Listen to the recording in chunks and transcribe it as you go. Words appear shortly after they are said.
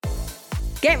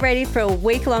Get ready for a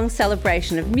week-long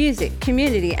celebration of music,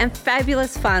 community and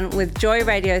fabulous fun with Joy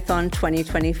Radiothon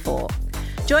 2024.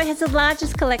 Joy has the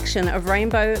largest collection of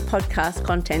rainbow podcast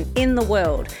content in the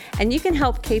world, and you can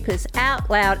help keep us out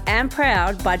loud and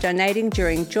proud by donating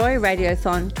during Joy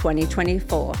Radiothon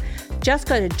 2024. Just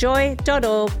go to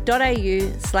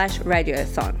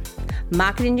joy.org.au/radiothon.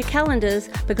 Mark it in your calendars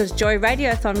because Joy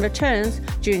Radiothon returns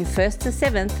June 1st to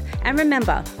 7th, and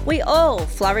remember, we all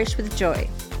flourish with joy.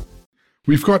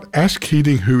 We've got Ash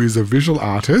Keating, who is a visual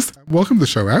artist. Welcome to the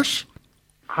show, Ash.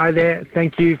 Hi there.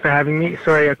 Thank you for having me.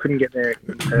 Sorry I couldn't get there.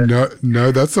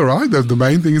 No, that's all right. The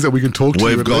main thing is that we can talk to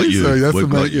you. We've got you. So that's We've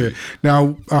got you.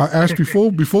 Now, Ash,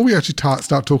 before we actually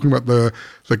start talking about the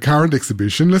current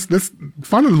exhibition, let's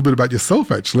find a little bit about yourself,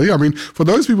 actually. I mean, for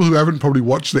those people who haven't probably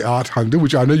watched The Art Hunter,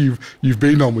 which I know you've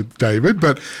been on with David,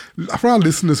 but for our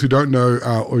listeners who don't know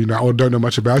or don't know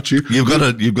much about you, you've got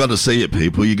to see it,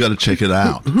 people. You've got to check it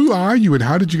out. Who are you, and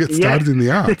how did you get started in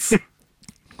the arts?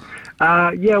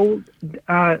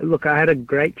 Look, I had a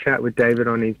great chat with David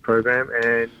on his program,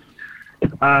 and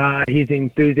his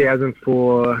enthusiasm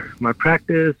for my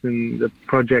practice and the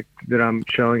project that I'm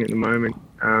showing at the moment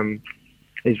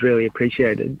is really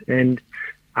appreciated. And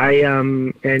a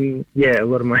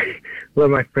lot of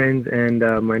my friends and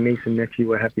my niece and nephew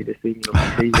were happy to see me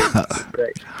on the TV.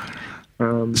 Great.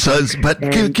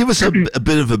 Give us a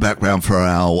bit of a background for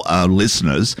our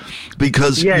listeners,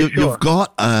 because you've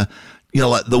got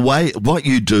like the way what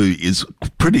you do is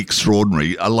pretty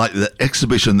extraordinary. I like the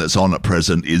exhibition that's on at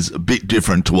present is a bit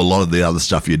different to a lot of the other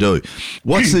stuff you do.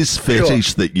 What's this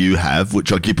fetish that you have,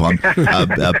 which I keep on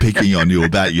picking on you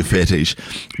about your fetish,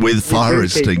 with fire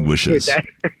extinguishers?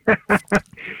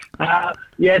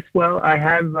 Yes, well, I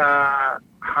have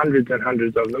hundreds and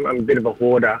hundreds of them. I'm a bit of a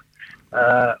hoarder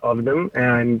of them,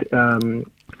 and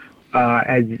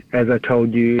as I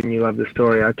told you, and you love the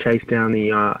story, I chased down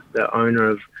the owner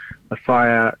of a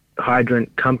fire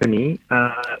hydrant company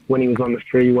when he was on the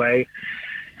freeway,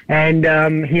 and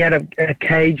he had a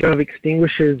cage of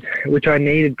extinguishers which I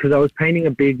needed because I was painting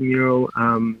a big mural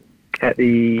behind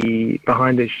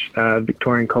the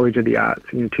Victorian College of the Arts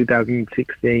in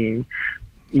 2016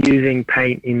 using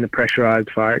paint in the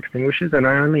pressurized fire extinguishers, and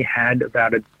I only had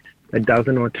about a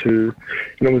dozen or two,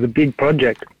 and it was a big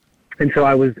project. And so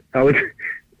I was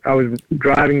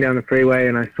driving down the freeway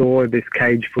and I saw this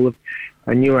cage full of.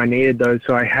 I knew I needed those,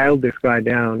 so I hailed this guy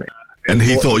down. And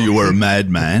he thought you were a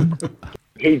madman.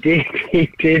 He did,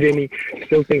 and he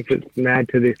still thinks it's mad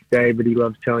to this day, but he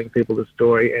loves telling people the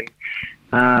story.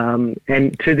 And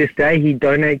to this day, he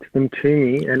donates them to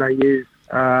me, and I use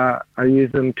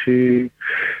them to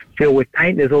fill with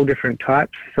paint. There's all different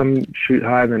types. Some shoot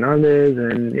higher than others,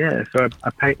 and so I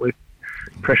paint with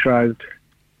pressurized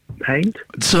paint.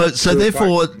 So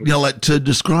therefore, to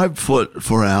describe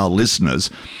for our listeners,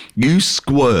 you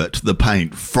squirt the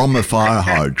paint from a fire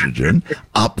hydrant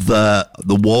up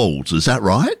the walls. Is that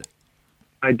right?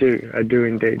 I do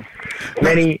indeed.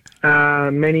 Many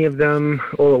of them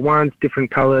all at once,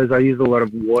 different colours. I use a lot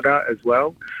of water as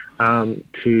well. So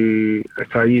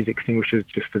I use extinguishers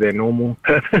just for their normal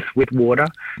purpose with water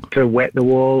to wet the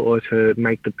wall or to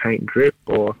make the paint drip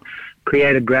or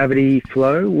create a gravity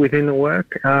flow within the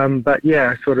work.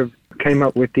 I sort of came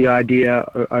up with the idea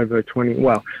over I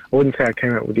wouldn't say I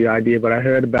came up with the idea, but I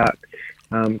heard about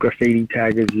graffiti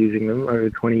taggers using them over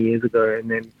 20 years ago,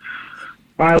 and then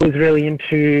I was really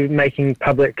into making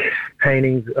public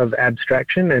paintings of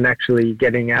abstraction and actually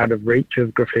getting out of reach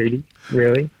of graffiti,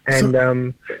 really.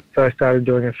 And so I started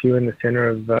doing a few in the centre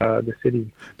of the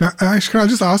city. Now, Ash, can I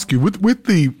just ask you, with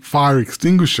the fire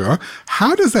extinguisher,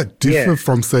 how does that differ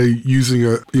from, say,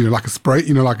 using like a spray,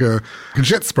 like a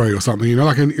jet spray or something,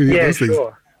 like those things?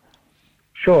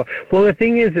 Sure. Well, the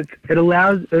thing is, it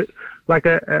allows like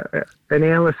an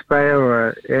airless sprayer or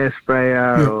an air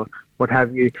sprayer or what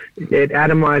have you, it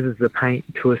atomizes the paint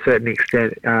to a certain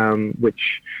extent,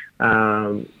 which,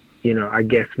 I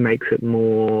guess makes it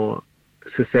more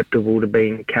susceptible to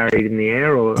being carried in the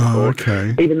air or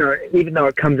even though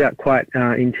it comes out quite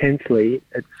intensely,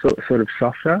 it's sort of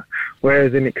softer.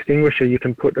 Whereas an extinguisher, you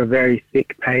can put a very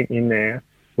thick paint in there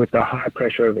with a high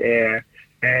pressure of air,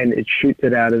 and it shoots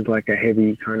it out as like a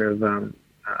heavy kind of,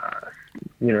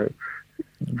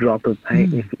 drop of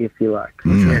paint, if you like.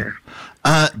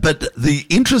 But the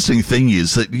interesting thing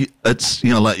is that it's,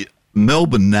 like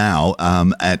Melbourne now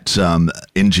at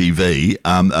NGV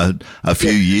a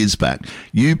few years back,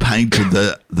 you painted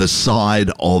the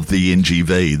side of the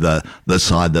NGV, the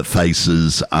side that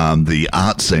faces the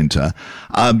art centre.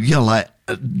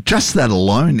 just that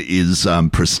alone is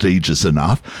prestigious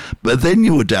enough. But then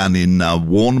you were down in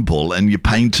Warrnambool and you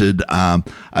painted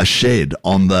a shed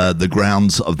on the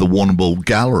grounds of the Warrnambool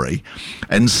Gallery,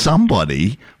 and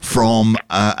somebody from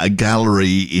a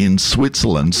gallery in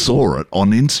Switzerland saw it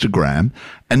on Instagram,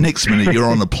 and next minute you're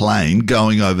on a plane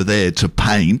going over there to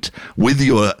paint with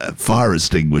your fire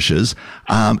extinguishers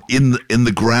in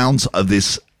the grounds of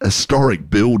this historic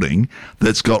building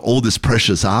that's got all this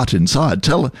precious art inside.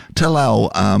 Tell our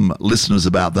listeners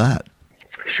about that.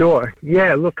 Sure.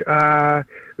 Yeah, look, it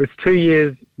was 2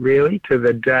 years really to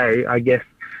the day, I guess,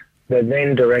 the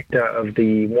then director of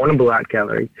the Warrnambool Art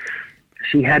Gallery.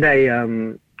 She had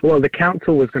the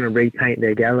council was going to repaint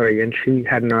their gallery, and she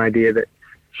had an idea that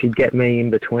she'd get me in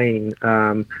between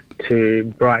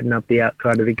to brighten up the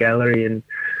outside of the gallery and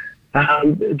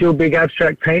do a big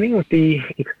abstract painting with the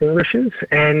extinguishers.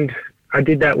 And I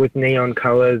did that with neon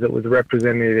colours. It was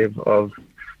representative of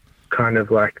kind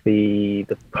of like the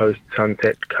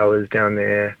post-sunset colours down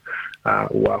there,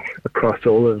 across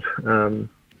all of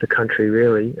the country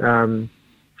really.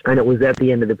 And it was at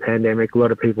the end of the pandemic. A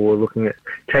lot of people were looking at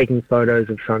taking photos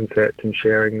of sunsets and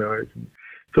sharing those.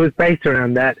 So it was based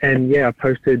around that. And yeah, I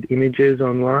posted images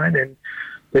online, and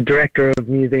the director of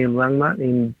Museum Langmatt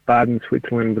in Baden,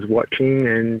 Switzerland was watching,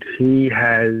 and he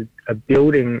has a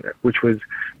building which was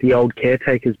the old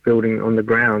caretaker's building on the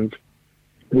grounds,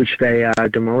 which they are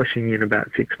demolishing in about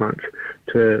 6 months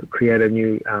to create a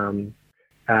new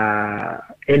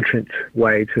entrance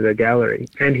way to the gallery.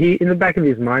 And he, in the back of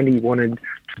his mind, he wanted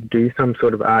to do some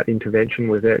sort of art intervention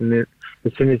with it. And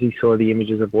as soon as he saw the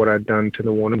images of what I'd done to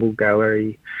the Warrnambool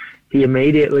Gallery, he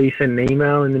immediately sent an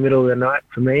email in the middle of the night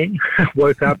for me,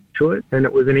 woke up to it, and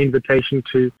it was an invitation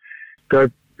to go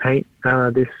paint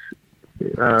this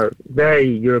very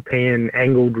European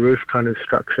angled roof kind of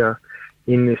structure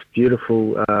in this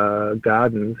beautiful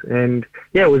gardens. And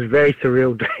yeah, it was a very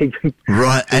surreal day.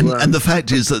 Right, and the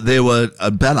fact is that there were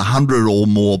about 100 or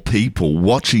more people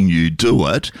watching you do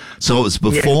it, so it was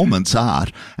performance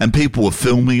art, and people were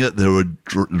filming it. There were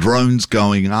drones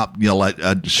going up,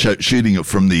 shooting it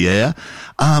from the air.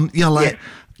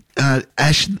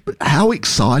 Ash, how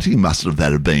exciting must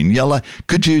that have been?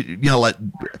 Could you,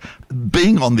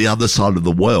 being on the other side of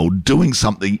the world, doing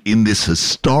something in this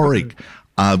historic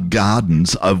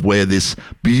gardens of where this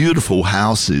beautiful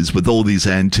house is with all these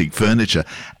antique furniture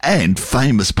and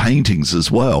famous paintings as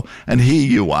well. And here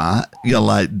you are,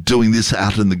 doing this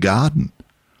out in the garden.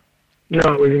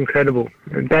 No, it was incredible.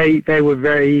 They were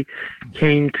very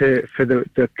keen for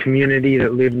the community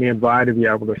that lived nearby to be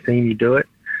able to see me do it.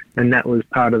 And that was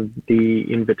part of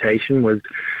the invitation was,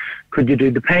 could you do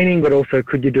the painting, but also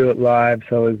could you do it live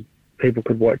so as people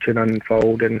could watch it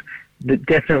unfold? And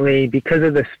definitely, because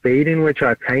of the speed in which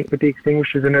I paint with the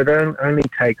extinguishers, and it only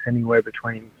takes anywhere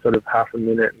between sort of half a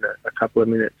minute and a couple of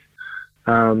minutes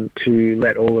to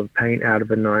let all of paint out of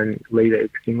a 9-litre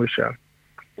extinguisher.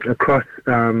 Across,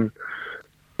 in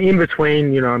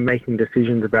between, I'm making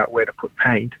decisions about where to put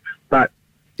paint, but,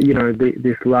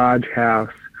 this large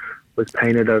house was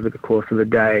painted over the course of the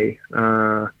day,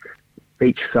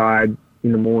 each side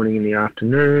in the morning and the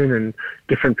afternoon, and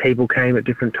different people came at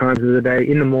different times of the day.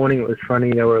 In the morning, it was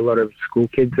funny, there were a lot of school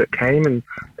kids that came, and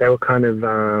they were kind of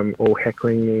all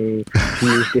heckling me to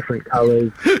use different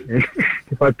colours.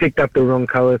 If I picked up the wrong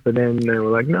colour for them, they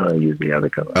were like, no, use the other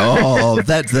colour. Oh,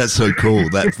 that's so cool.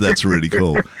 That's really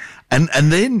cool. And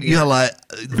then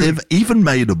they've even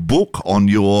made a book on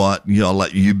your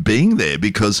you being there,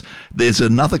 because there's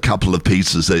another couple of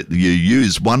pieces that you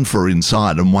use, one for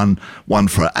inside and one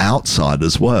for outside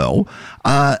as well,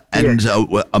 and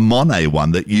a Monet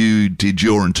one that you did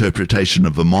your interpretation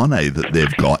of a Monet that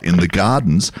they've got in the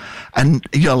gardens, and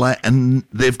and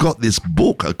they've got this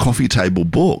book, a coffee table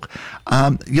book.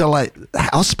 How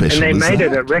special? And they made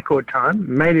it at record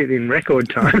time. Made it in record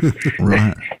time.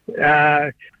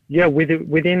 Right. Yeah,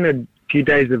 within a few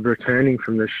days of returning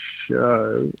from the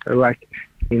show,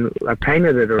 I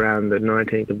painted it around the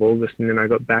 19th of August, and then I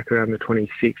got back around the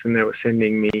 26th, and they were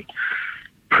sending me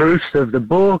proofs of the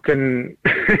book, and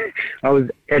I was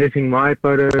editing my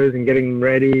photos and getting them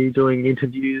ready, doing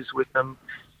interviews with them,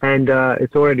 and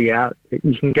it's already out.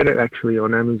 You can get it actually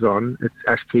on Amazon. It's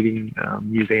Ash Keating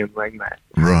Museum Langmatt.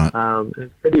 Right.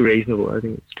 It's pretty reasonable. I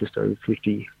think it's just over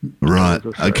 $50. Right.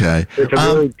 Or so. Okay. It's a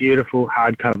really beautiful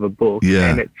hardcover book.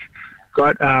 Yeah. And it's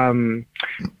got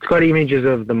images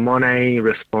of the Monet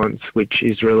response, which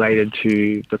is related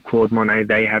to the Claude Monet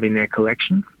they have in their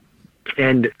collection.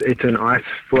 And it's an ice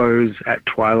flows at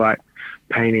twilight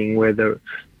painting where the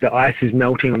ice is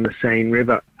melting on the Seine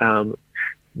River.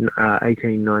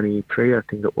 1893, I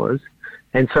think it was.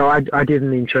 And so I did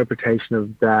an interpretation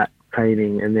of that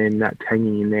painting, and then that's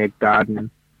hanging in their garden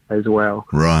as well.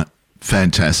 Right.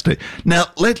 Fantastic. Now,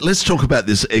 let's talk about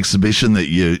this exhibition that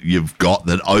you've got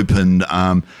that opened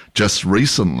just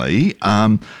recently.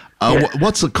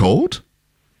 What's it called?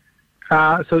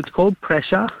 So it's called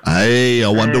Pressure. Hey, I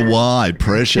wonder why.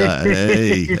 Pressure.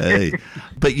 Hey.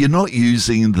 But you're not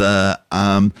using the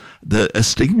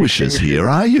extinguishers here,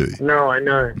 are you? No, I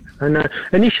know.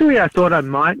 Initially, I thought I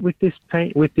might with this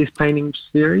painting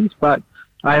series, but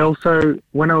I also,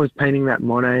 when I was painting that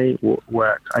Monet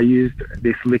work, I used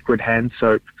this liquid hand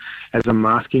soap as a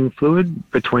masking fluid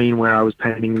between where I was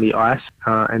painting the ice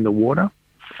and the water.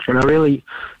 And I really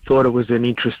thought it was an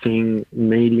interesting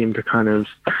medium to kind of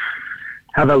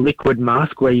have a liquid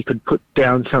mask where you could put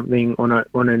down something on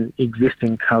an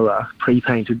existing colour,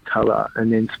 pre-painted colour,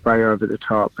 and then spray over the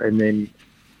top. And then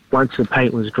once the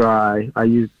paint was dry, I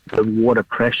used the water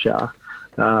pressure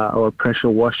or a pressure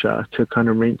washer to kind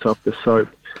of rinse off the soap.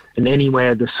 And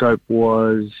anywhere the soap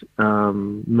was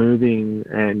moving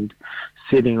and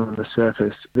sitting on the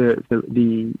surface,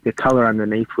 the colour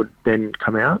underneath would then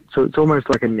come out. So it's almost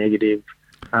like a negative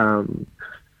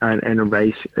an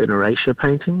erasure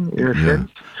painting in a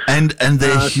sense. And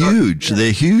they're huge.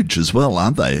 They're huge as well,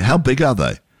 aren't they? How big are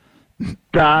they?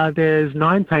 There's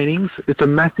 9 paintings. It's a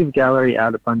massive gallery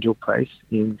out at Bunjil Place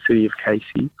in the city of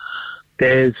Casey.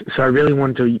 So I really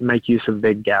wanted to make use of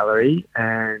their gallery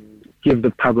and give the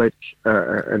public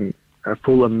a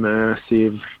full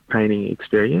immersive painting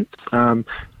experience.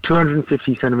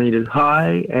 250 centimetres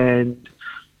high and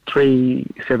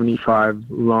 375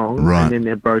 long, right. And then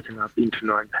they're broken up into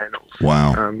 9 panels.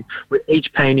 Wow! With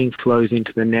each painting flows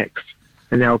into the next,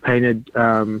 and they were painted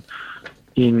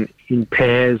in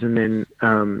pairs, and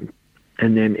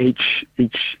then each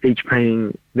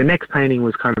painting, the next painting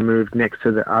was kind of moved next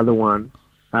to the other one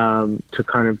to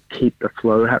kind of keep the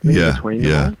flow happening between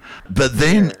them. Yeah. But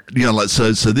then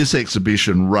so this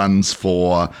exhibition runs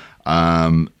for.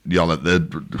 The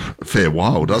fair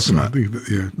while, doesn't it? I think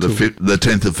the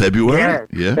 10th of February.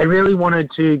 Yeah. They really wanted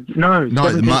to. No,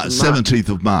 17th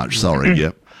of March. Sorry.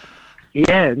 Yep.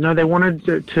 Yeah. No, they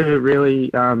wanted to really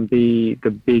be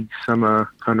the big summer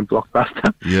kind of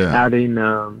blockbuster out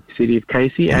in city of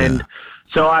Casey, and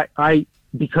so I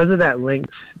because of that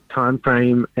length time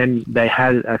frame, and they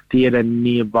had a theatre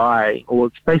nearby, or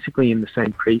it's basically in the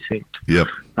same precinct. Yep.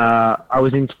 I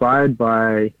was inspired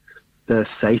by the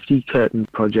Safety Curtain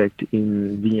project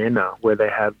in Vienna, where they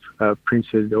have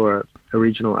printed or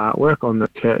original artwork on the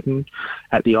curtain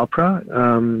at the opera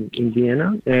in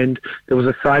Vienna. And there was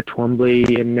a Cy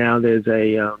Twombly, and now there's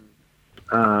an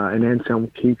Anselm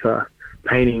Kiefer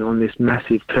painting on this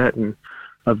massive curtain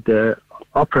of the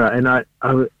opera. And I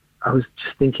was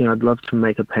just thinking I'd love to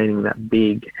make a painting that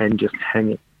big and just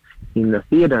hang it in the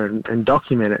theatre and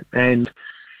document it. And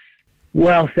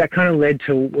well, that kind of led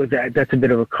to that's a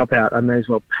bit of a cop-out. I may as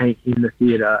well paint in the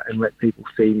theatre and let people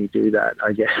see me do that,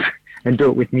 I guess, and do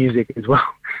it with music as well.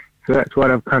 So that's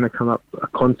what I've kind of come up with a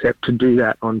concept to do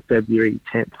that on February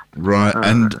 10th. Right,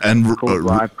 and called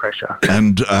Live Pressure.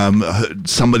 And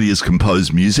somebody has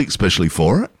composed music especially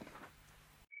for it?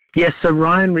 Yes, so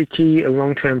Ryan Ritchie, a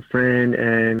long-term friend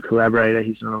and collaborator,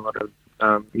 he's done a lot of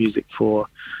music for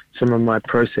some of my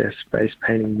process-based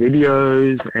painting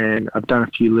videos, and I've done a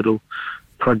few little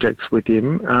projects with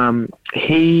him.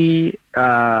 He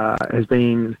has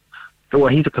been,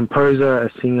 he's a composer,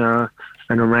 a singer,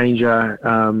 an arranger.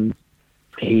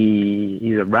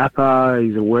 He's a rapper,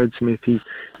 he's a wordsmith, he's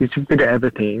a bit of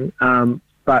everything.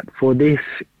 But for this,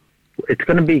 it's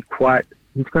going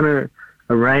to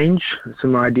arrange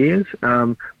some ideas,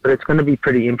 but it's going to be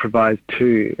pretty improvised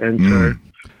too. And so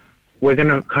we're going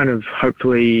to kind of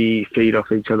hopefully feed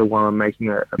off each other while I'm making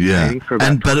a painting for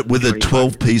about but with a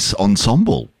 12-piece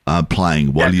ensemble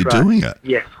playing while you're doing it.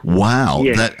 Yes. Wow.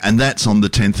 Yes. That's on the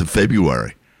 10th of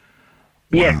February.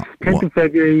 Yes, 10th of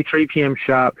February, 3 p.m.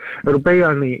 sharp. It'll be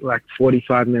only like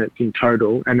 45 minutes in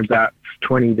total, and about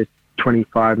 20 to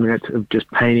 25 minutes of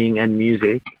just painting and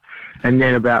music, and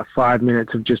then about 5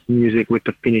 minutes of just music with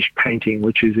the finished painting,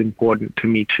 which is important to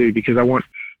me too, because I want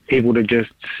people to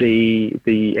just see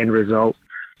the end result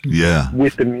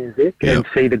with the music and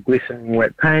see the glistening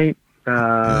wet paint.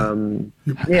 How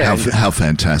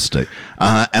fantastic.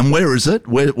 And where is it?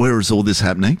 Where is all this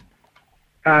happening?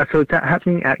 So it's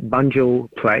happening at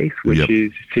Bunjil Place, which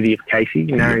is city of Casey,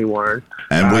 Narre Warren.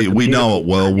 And we know it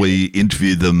well. We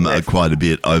interviewed them quite a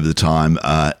bit over the time,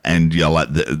 and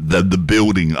the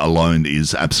building alone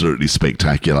is absolutely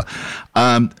spectacular.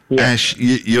 Ash,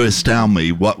 you astound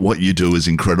me. What you do is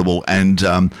incredible, and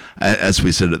as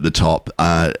we said at the top,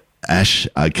 Ash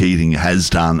Keating has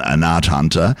done an art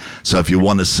hunter. So if you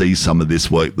want to see some of this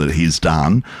work that he's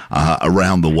done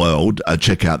around the world,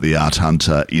 check out the art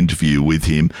hunter interview with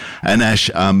him. And Ash,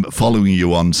 following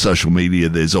you on social media,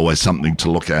 there's always something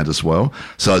to look at as well.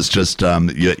 So it's just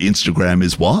your Instagram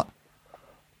is what?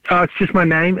 It's just my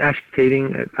name, Ash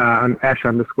Keating.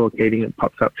 Ash_Keating. It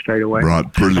pops up straight away.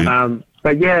 Right, brilliant.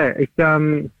 But yeah, if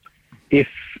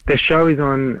the show is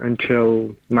on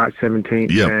until March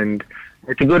 17th, and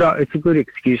it's a good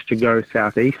excuse to go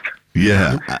southeast.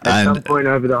 Yeah, at some point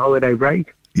over the holiday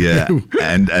break. Yeah,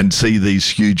 and see these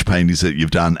huge paintings that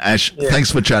you've done. Ash,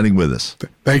 thanks for chatting with us.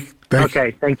 Thank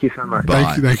you so much.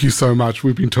 Thank you so much.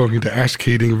 We've been talking to Ash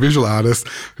Keating, a visual artist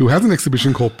who has an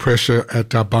exhibition called Pressure at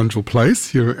Bunjil Place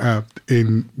here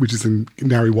which is in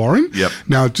Narre Warren. Yep.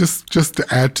 Now, just to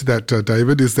add to that,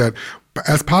 David, is that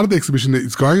as part of the exhibition,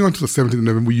 it's going on to the 17th of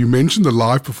November. You mentioned the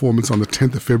live performance on the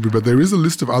 10th of February, but there is a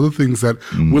list of other things that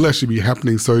will actually be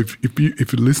happening. So if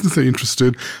your listeners are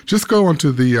interested, just go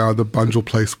onto the Bunjil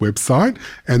Place website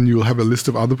and you'll have a list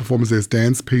of other performances. There's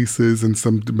dance pieces and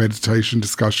some meditation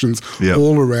discussions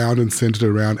all around and centered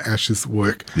around Ash's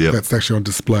work that's actually on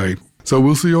display. So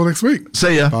we'll see you all next week.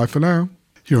 See ya. Bye for now.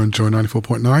 Here on Joy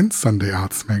 94.9 Sunday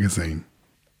Arts Magazine.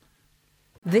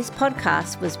 This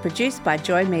podcast was produced by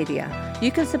Joy Media. You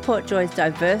can support Joy's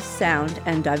diverse sound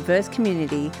and diverse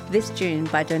community this June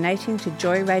by donating to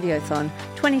Joy Radiothon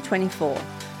 2024.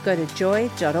 Go to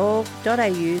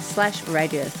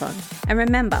joy.org.au/radiothon. And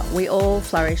remember, we all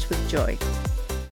flourish with joy.